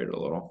celebrated a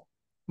little.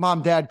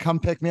 Mom, Dad, come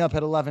pick me up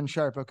at 11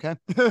 sharp, okay?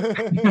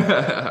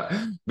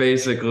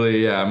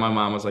 Basically, yeah. My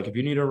mom was like, if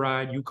you need a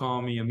ride, you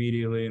call me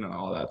immediately and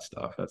all that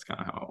stuff. That's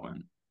kind of how it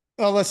went.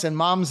 Well, listen,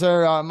 moms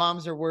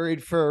are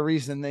worried for a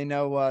reason. They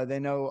know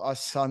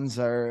us sons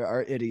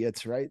are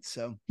idiots, right?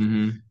 So,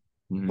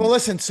 well,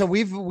 listen. So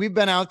we've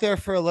been out there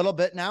for a little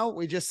bit now.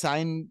 We just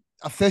signed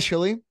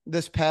officially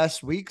this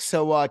past week.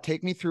 So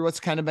take me through what's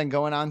kind of been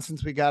going on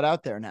since we got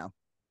out there now.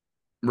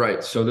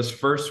 Right. So this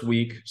first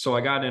week, so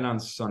I got in on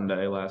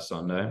last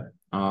Sunday.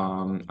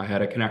 I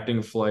had a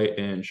connecting flight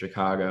in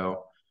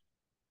Chicago,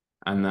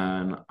 and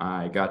then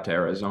I got to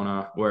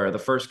Arizona, where the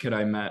first kid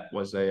I met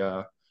was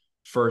a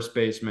first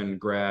baseman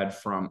grad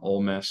from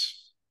Ole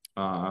Miss.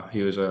 And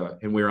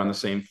we were on the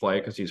same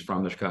flight because he's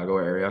from the Chicago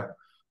area.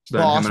 So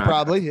Boss,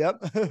 probably.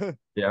 Yep.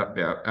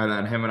 Yeah. And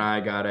then him and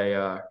I got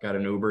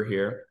an Uber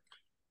here,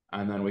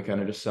 and then we kind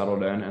of just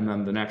settled in. And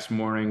then the next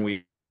morning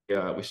we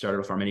we started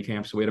with our mini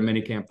camp. So we had a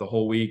mini camp the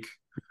whole week.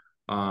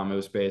 It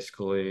was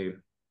basically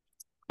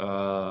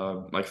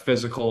like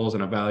physicals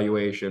and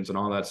evaluations and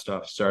all that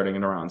stuff starting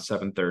at around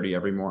 7:30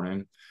 every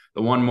morning.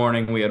 The one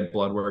morning we had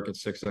blood work at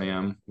 6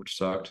 a.m., which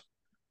sucked.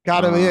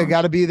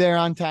 Gotta be there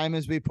on time,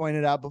 as we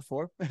pointed out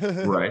before.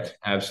 Right.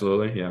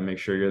 Absolutely. Yeah. Make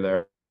sure you're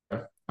there.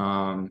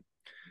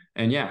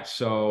 And yeah,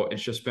 so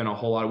it's just been a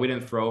whole lot. We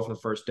didn't throw for the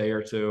first day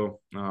or two.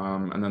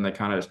 And then they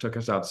kind of just took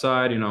us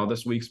outside.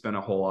 This week's been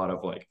a whole lot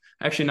of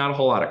actually not a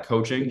whole lot of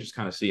coaching, just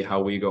kind of see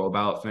how we go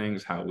about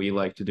things, how we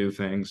like to do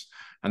things.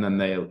 And then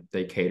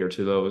they cater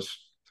to those.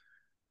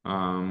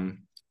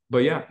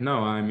 But yeah, no,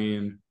 I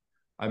mean,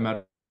 I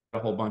met a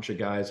whole bunch of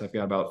guys. I've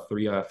got about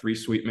three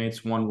suite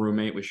mates, one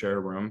roommate. We share a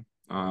room.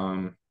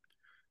 And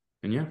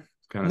yeah,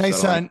 kind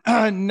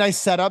of nice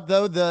setup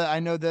though.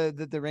 I know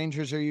the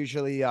Rangers are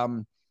usually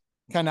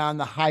kind of on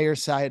the higher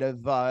side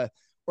of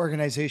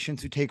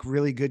organizations who take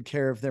really good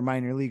care of their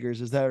minor leaguers.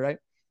 Is that right?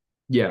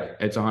 Yeah,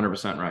 it's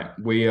 100% right.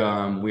 We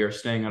are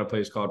staying at a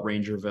place called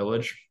Ranger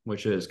Village,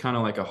 which is kind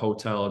of like a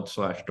hotel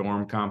 /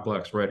 dorm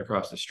complex right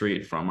across the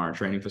street from our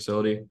training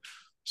facility.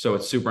 So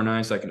it's super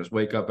nice. I can just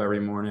wake up every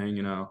morning,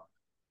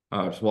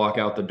 just walk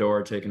out the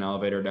door, take an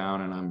elevator down,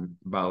 and I'm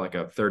about like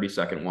a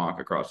 30-second walk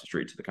across the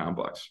street to the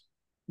complex.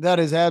 That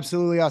is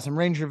absolutely awesome.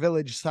 Ranger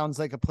Village sounds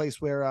like a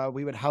place where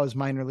we would house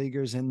minor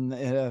leaguers in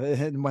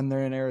when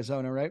they're in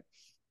Arizona, right?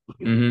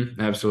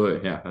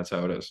 Absolutely. Yeah, that's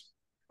how it is.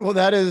 Well,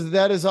 that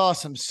is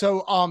awesome.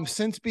 So,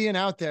 since being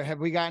out there, have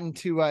we gotten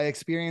to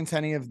experience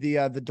any of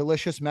the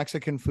delicious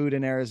Mexican food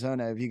in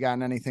Arizona? Have you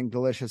gotten anything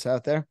delicious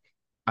out there?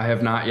 I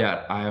have not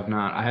yet. I have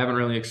not. I haven't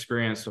really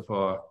experienced with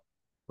a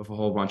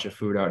whole bunch of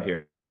food out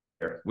here.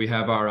 We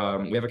have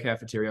we have a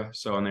cafeteria,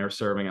 and they're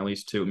serving at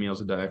least 2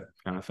 meals a day,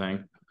 kind of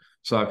thing.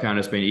 So I've kind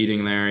of just been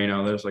eating there.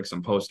 There's like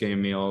some post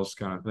game meals,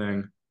 kind of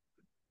thing.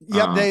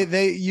 Yep,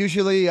 they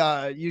usually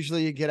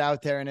you get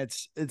out there and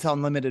it's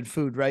unlimited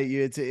food, right?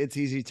 It's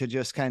easy to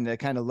just kind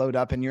of load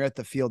up and you're at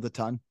the field a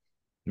ton.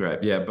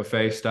 Right. Yeah,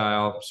 buffet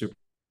style, super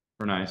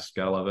nice.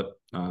 Gotta love it.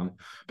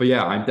 But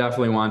yeah, I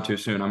definitely want to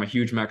soon. I'm a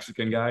huge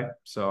Mexican guy,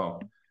 so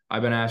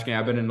I've been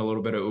in a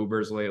little bit of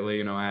Ubers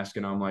lately,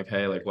 asking them like,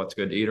 hey, like what's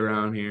good to eat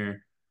around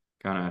here?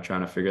 Kind of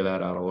trying to figure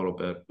that out a little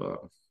bit, but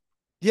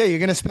yeah, you're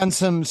gonna spend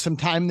some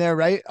time there,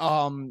 right?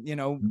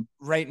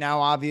 Right now,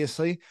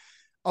 obviously.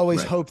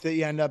 Always hope that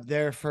you end up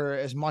there for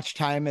as much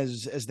time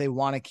as they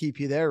want to keep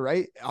you there,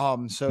 right?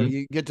 So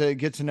you get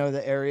to know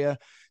the area,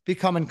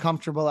 becoming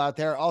comfortable out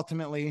there.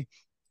 Ultimately,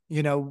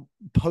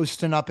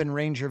 posting up in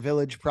Ranger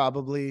Village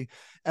probably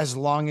as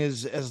long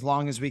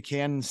as we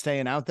can,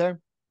 staying out there.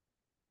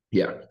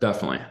 Yeah,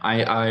 definitely.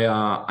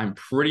 I'm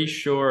pretty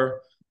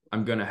sure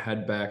I'm gonna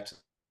head back to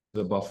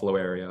the Buffalo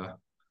area.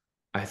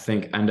 I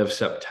think end of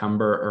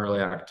September,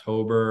 early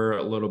October,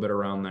 a little bit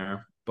around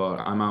there. But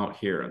I'm out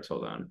here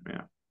until then.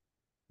 Yeah.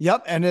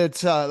 Yep. And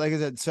it's like I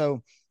said,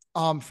 so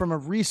from a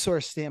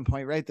resource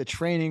standpoint, right? The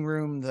training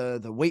room,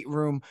 the weight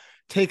room,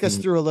 take us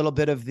through a little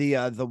bit of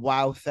the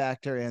wow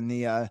factor and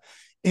the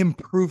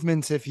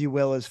improvements, if you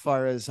will, as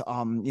far as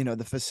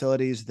the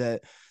facilities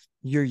that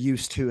you're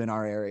used to in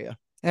our area.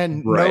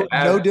 And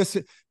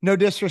no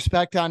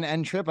disrespect on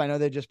N Trip. I know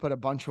they just put a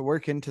bunch of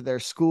work into their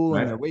school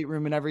and their weight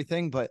room and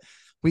everything, but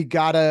we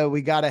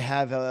gotta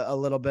have a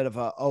little bit of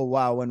a oh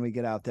wow when we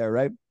get out there,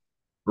 right?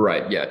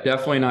 Right. Yeah.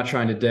 Definitely not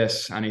trying to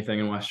diss anything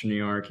in Western New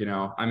York.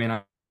 I mean,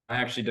 I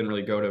actually didn't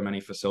really go to many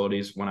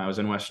facilities when I was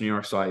in Western New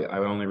York. So I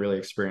only really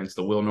experienced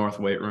the Will North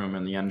weight room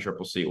and the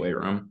NCCC weight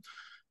room.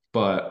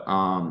 But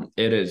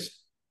it is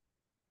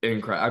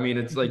incredible. I mean,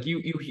 it's like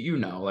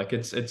like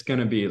it's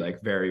gonna be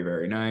like very,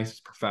 very nice, it's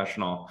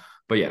professional.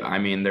 But yeah, I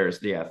mean, there's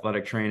the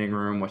athletic training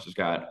room, which has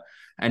got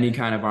any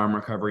kind of arm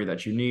recovery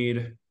that you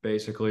need.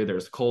 Basically,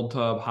 there's cold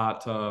tub,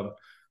 hot tub,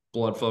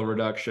 blood flow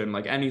reduction,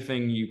 like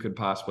anything you could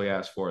possibly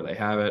ask for, they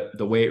have it.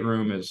 The weight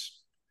room is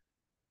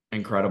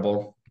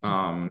incredible.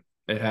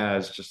 It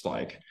has just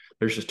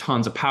there's just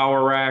tons of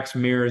power racks,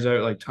 mirrors,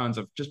 like tons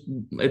of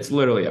it's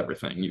literally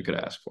everything you could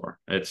ask for.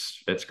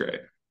 It's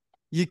great.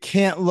 You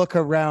can't look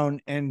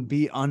around and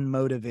be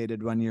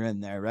unmotivated when you're in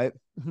there, right?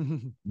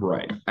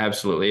 Right.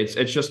 Absolutely.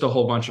 It's just a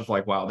whole bunch of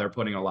wow, they're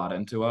putting a lot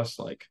into us.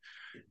 Like,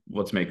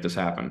 let's make this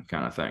happen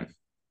kind of thing.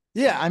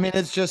 Yeah. I mean,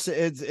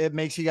 it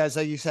makes you guys,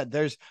 like you said,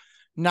 there's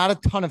not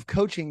a ton of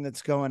coaching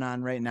that's going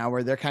on right now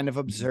where they're kind of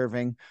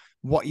observing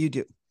what you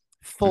do.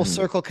 Full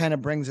circle kind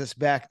of brings us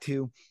back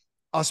to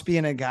us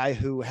being a guy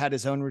who had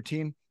his own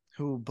routine,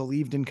 who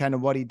believed in kind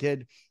of what he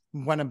did,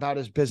 went about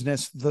his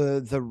business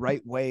the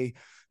right way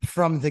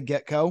from the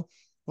get-go.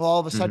 Well, all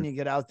of a sudden you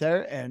get out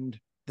there and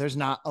there's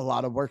not a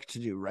lot of work to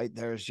do, right?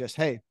 There's just,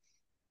 hey,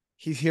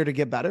 he's here to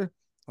get better.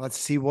 Let's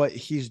see what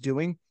he's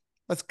doing.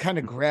 Let's kind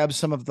of grab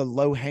some of the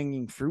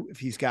low-hanging fruit if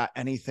he's got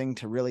anything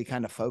to really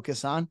kind of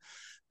focus on.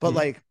 But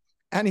like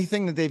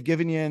anything that they've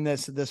given you in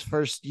this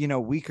first,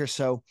 week or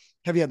so,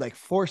 have you had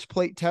force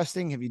plate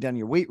testing? Have you done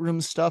your weight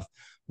room stuff?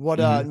 What,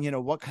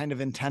 what kind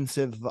of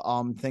intensive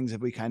things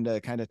have we kind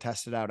of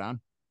tested out on?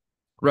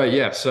 Right.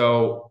 Yeah.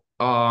 So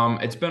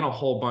it's been a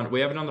whole bunch. We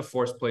haven't done the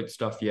force plate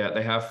stuff yet.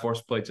 They have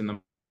force plates in the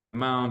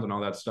mound and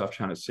all that stuff,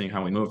 trying to seeing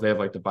how we move. They have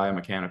like the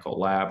biomechanical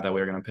lab that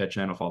we're going to pitch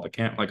in with all the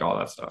camp, like all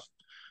that stuff,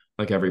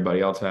 like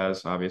everybody else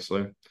has,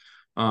 obviously.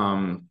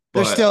 They're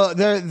But still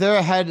they're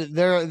ahead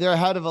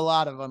of a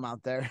lot of them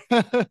out there.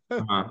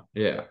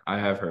 yeah, I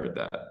have heard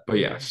that. But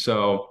yeah,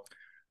 so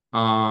a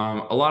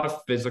lot of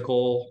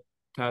physical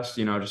tests,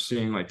 just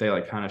seeing like they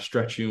like kind of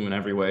stretch you in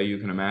every way you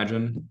can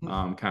imagine.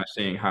 Kind of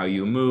seeing how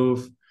you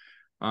move.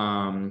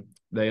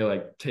 They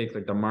like take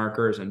like the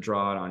markers and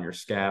draw it on your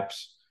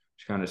scaps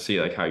to kind of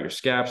see like how your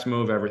scaps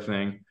move,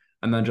 everything.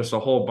 And then just a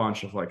whole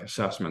bunch of like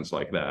assessments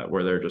like that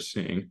where they're just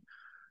seeing,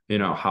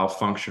 how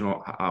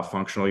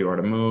functional you are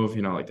to move.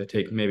 Like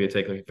maybe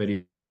take like a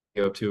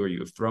video too, or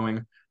you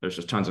throwing. There's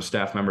just tons of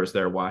staff members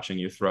there watching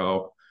you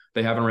throw.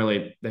 They haven't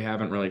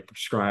really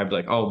prescribed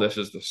like, oh, this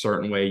is the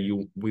certain way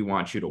we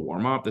want you to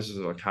warm up. This is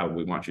like how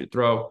we want you to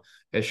throw.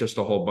 It's just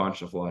a whole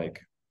bunch of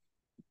like,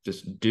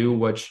 just do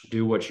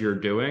what you're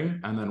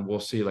doing, and then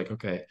we'll see like,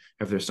 okay,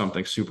 if there's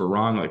something super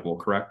wrong, like we'll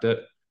correct it.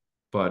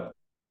 But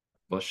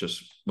let's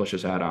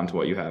just add on to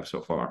what you have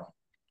so far.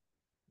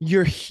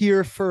 You're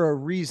here for a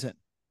reason,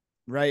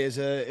 right?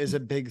 Is a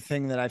big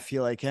thing that I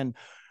feel like. And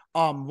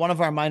one of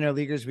our minor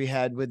leaguers we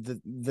had with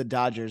the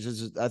Dodgers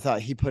is, I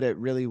thought he put it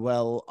really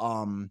well.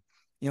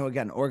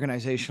 Again,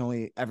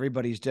 organizationally,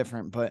 everybody's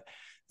different, but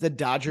the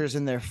Dodgers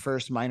in their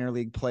first minor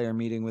league player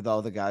meeting with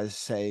all the guys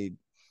say,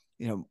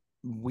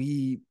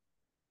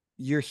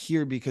 you're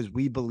here because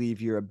we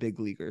believe you're a big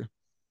leaguer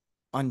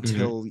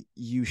until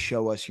you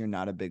show us you're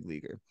not a big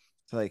leaguer.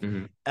 So like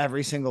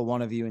every single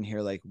one of you in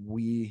here, like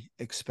we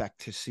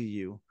expect to see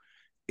you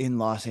in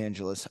Los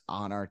Angeles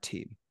on our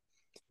team.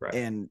 Right.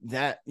 And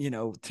that,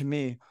 to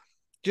me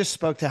just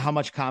spoke to how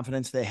much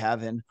confidence they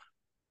have in,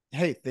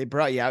 hey, they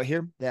brought you out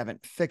here. They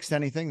haven't fixed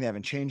anything. They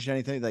haven't changed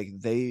anything. Like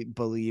they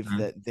believe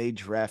that they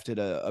drafted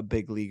a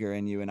big leaguer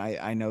in you. And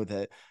I know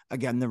that,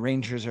 again, the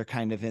Rangers are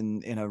kind of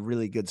in a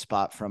really good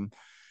spot from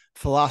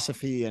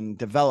philosophy and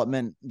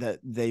development, that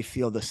they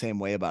feel the same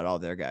way about all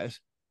their guys.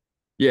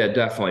 Yeah,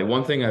 definitely.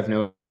 One thing I've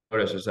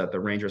noticed is that the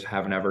Rangers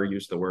haven't ever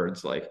used the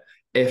words like,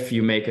 if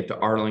you make it to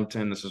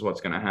Arlington, this is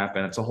what's going to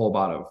happen. It's a whole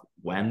lot of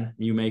when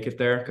you make it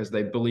there, because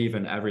they believe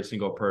in every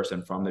single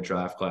person from the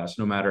draft class,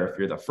 no matter if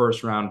you're the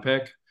first round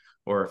pick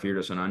or if you're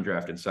just an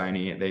undrafted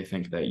signee. They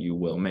think that you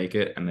will make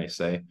it, and they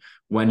say,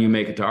 when you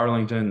make it to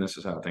Arlington, this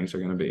is how things are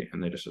going to be,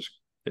 and they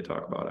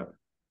talk about it.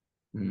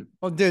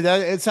 Well, dude,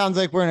 it sounds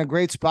like we're in a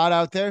great spot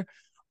out there.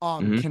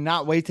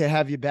 Cannot wait to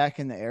have you back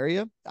in the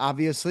area.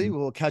 Obviously,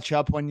 we'll catch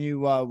up when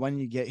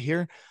you get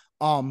here.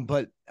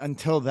 But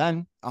until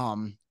then,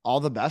 all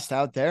the best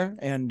out there,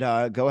 and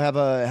go have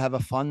a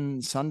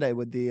fun Sunday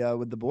with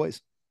the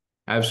boys.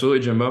 Absolutely,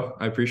 Jimbo.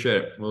 I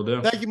appreciate it. Will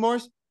do. Thank you,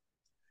 Morse.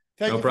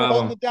 Thank No you problem. for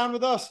holding it down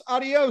with us.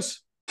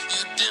 Adios.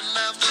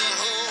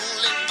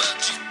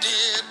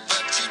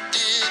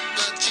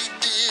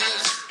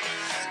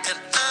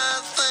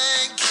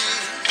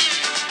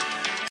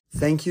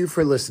 Thank you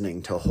for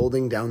listening to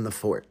Holding Down the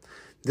Fort.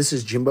 This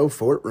is Jimbo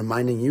Fort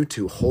reminding you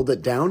to hold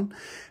it down.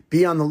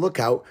 Be on the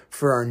lookout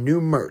for our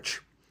new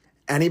merch.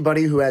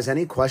 Anybody who has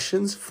any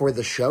questions for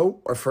the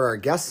show or for our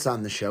guests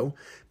on the show,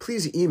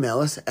 please email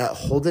us at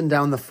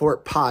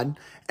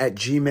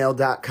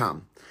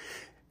holdingdownthefortpod@gmail.com.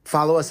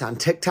 Follow us on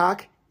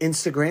TikTok,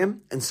 Instagram,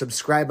 and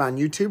subscribe on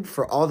YouTube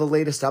for all the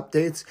latest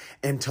updates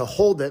and to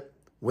hold it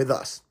with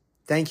us.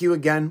 Thank you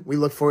again. We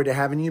look forward to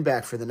having you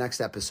back for the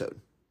next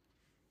episode.